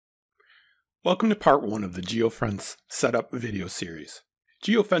Welcome to part 1 of the Geofence setup video series.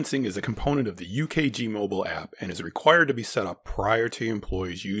 Geofencing is a component of the UKG Mobile app and is required to be set up prior to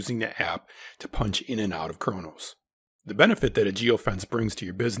employees using the app to punch in and out of Chronos. The benefit that a geofence brings to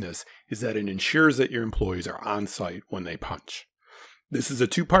your business is that it ensures that your employees are on site when they punch. This is a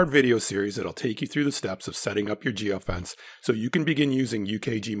 2-part video series that'll take you through the steps of setting up your geofence so you can begin using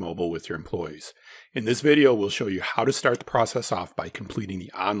UKG Mobile with your employees. In this video, we'll show you how to start the process off by completing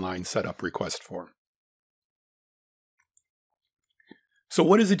the online setup request form. So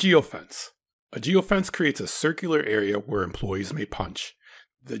what is a geofence? A geofence creates a circular area where employees may punch.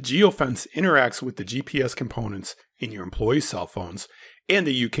 The geofence interacts with the GPS components in your employees' cell phones and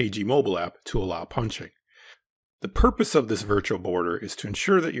the UKG Mobile app to allow punching. The purpose of this virtual border is to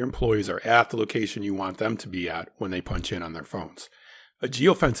ensure that your employees are at the location you want them to be at when they punch in on their phones. A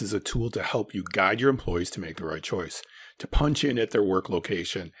geofence is a tool to help you guide your employees to make the right choice, to punch in at their work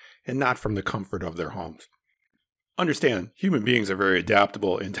location and not from the comfort of their homes. Understand, human beings are very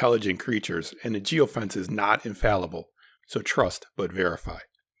adaptable, intelligent creatures, and a geofence is not infallible, so trust but verify.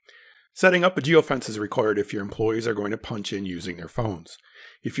 Setting up a geofence is required if your employees are going to punch in using their phones.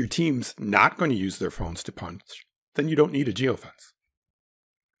 If your team's not going to use their phones to punch, then you don't need a geofence.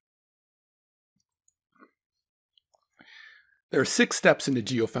 There are 6 steps in the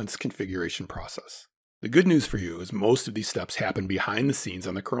geofence configuration process. The good news for you is most of these steps happen behind the scenes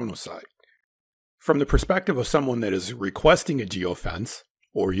on the Chronos side. From the perspective of someone that is requesting a geofence,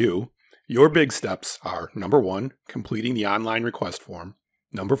 or you, your big steps are number 1, completing the online request form,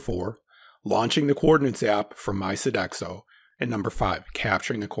 number 4, launching the coordinates app from MySodexo, and number 5,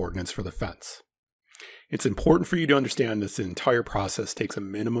 capturing the coordinates for the fence. It's important for you to understand this entire process takes a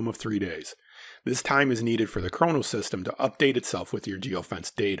minimum of 3 days. This time is needed for the Chronos system to update itself with your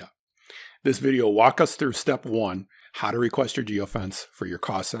geofence data. This video will walk us through step 1, how to request your geofence for your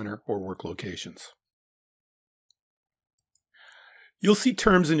cost center or work locations. You'll see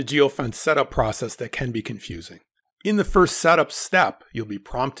terms in the geofence setup process that can be confusing. In the first setup step, you'll be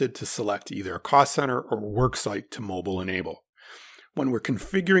prompted to select either a cost center or work site to mobile enable. When we're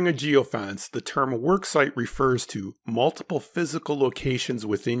configuring a geofence, the term worksite refers to multiple physical locations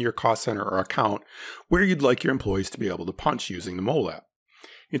within your cost center or account where you'd like your employees to be able to punch using the mobile app.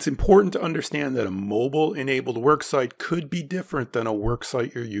 It's important to understand that a mobile-enabled worksite could be different than a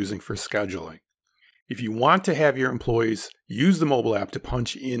worksite you're using for scheduling. If you want to have your employees use the mobile app to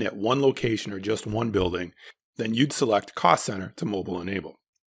punch in at one location or just one building, then you'd select cost center to mobile enable.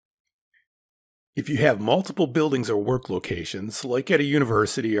 If you have multiple buildings or work locations, like at a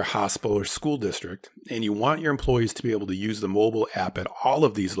university or hospital or school district, and you want your employees to be able to use the mobile app at all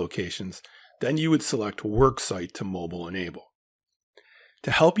of these locations, then you would select worksite to mobile enable.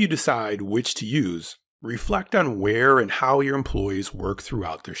 To help you decide which to use, reflect on where and how your employees work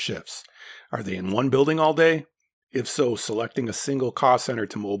throughout their shifts. Are they in one building all day? If so, selecting a single cost center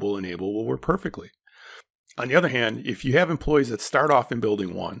to mobile enable will work perfectly. On the other hand, if you have employees that start off in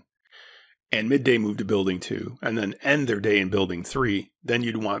building 1, and midday move to building 2, and then end their day in building 3, then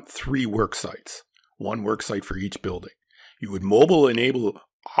you'd want 3 work sites, 1 work site for each building. You would mobile enable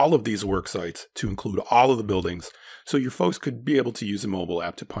all of these work sites to include all of the buildings so your folks could be able to use the mobile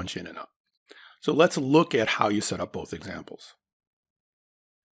app to punch in and out. So let's look at how you set up both examples.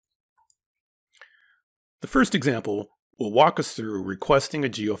 The first example will walk us through requesting a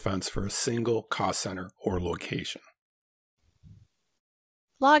geofence for a single cost center or location.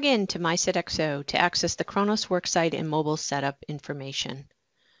 Log in to MySodexo to access the Chronos worksite and mobile setup information.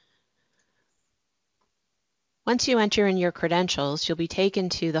 Once you enter in your credentials, you'll be taken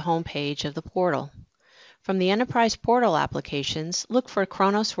to the home page of the portal. From the Enterprise Portal applications, look for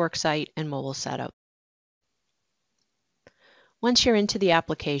Chronos worksite and mobile setup. Once you're into the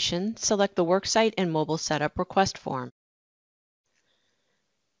application, select the worksite and mobile setup request form.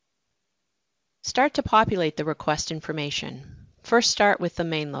 Start to populate the request information. First, start with the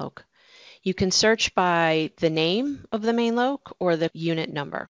main loc. You can search by the name of the main loc or the unit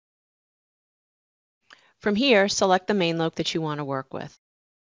number. From here, select the main loc that you want to work with.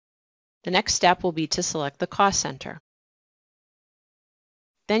 The next step will be to select the cost center.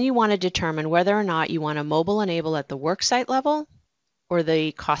 Then you want to determine whether or not you want to mobile enable at the worksite level or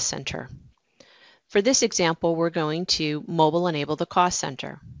the cost center. For this example, we're going to mobile enable the cost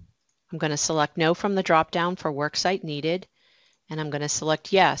center. I'm going to select No from the drop-down for worksite needed, and I'm going to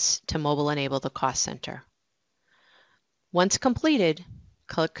select Yes to mobile enable the cost center. Once completed,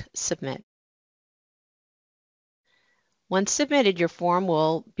 click Submit. Once submitted, your form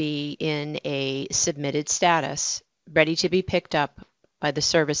will be in a submitted status, ready to be picked up by the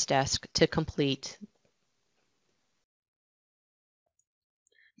service desk to complete.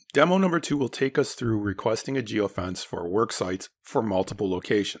 Demo number 2 will take us through requesting a geofence for work sites for multiple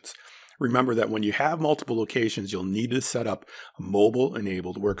locations. Remember that when you have multiple locations, you'll need to set up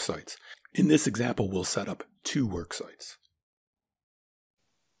mobile-enabled work sites. In this example, we'll set up 2 work sites.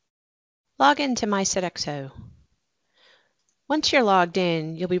 Log into MySitXO. Once you're logged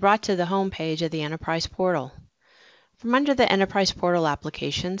in, you'll be brought to the home page of the Enterprise Portal. From under the Enterprise Portal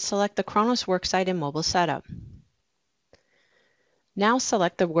application, select the Kronos Worksite and Mobile Setup. Now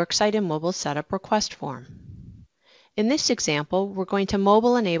select the Worksite and Mobile Setup request form. In this example, we're going to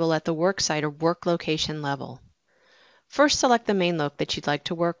mobile enable at the worksite or work location level. First, select the main loc that you'd like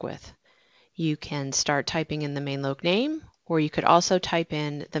to work with. You can start typing in the main loc name, or you could also type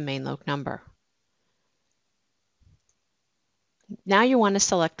in the main loc number. Now you want to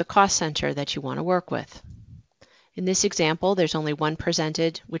select the cost center that you want to work with. In this example, there's only one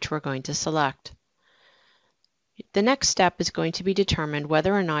presented, which we're going to select. The next step is going to be determined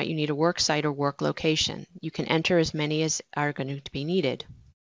whether or not you need a work site or work location. You can enter as many as are going to be needed.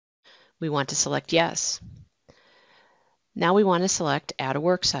 We want to select yes. Now we want to select add a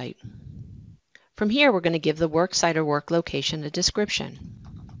work site. From here, we're going to give the work site or work location a description.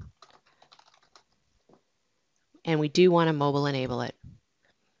 And we do want to mobile enable it.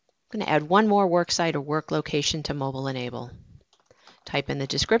 I'm going to add one more work site or work location to mobile enable. Type in the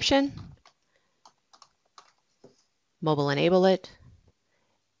description, mobile enable it,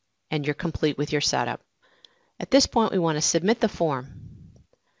 and you're complete with your setup. At this point, we want to submit the form.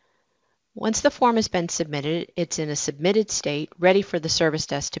 Once the form has been submitted, it's in a submitted state, ready for the service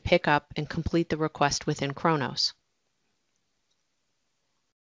desk to pick up and complete the request within Kronos.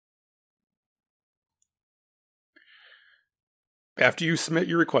 After you submit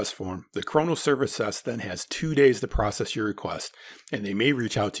your request form, the Kronos service desk then has 2 days to process your request, and they may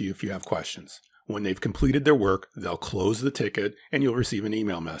reach out to you if you have questions. When they've completed their work, they'll close the ticket and you'll receive an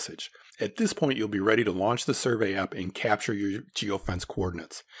email message. At this point, you'll be ready to launch the survey app and capture your Geofence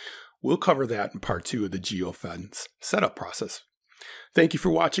coordinates. We'll cover that in part 2 of the Geofence setup process. Thank you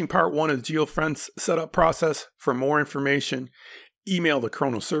for watching part 1 of the Geofence setup process. For more information, email the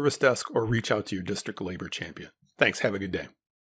Kronos service desk or reach out to your district labor champion. Thanks. Have a good day.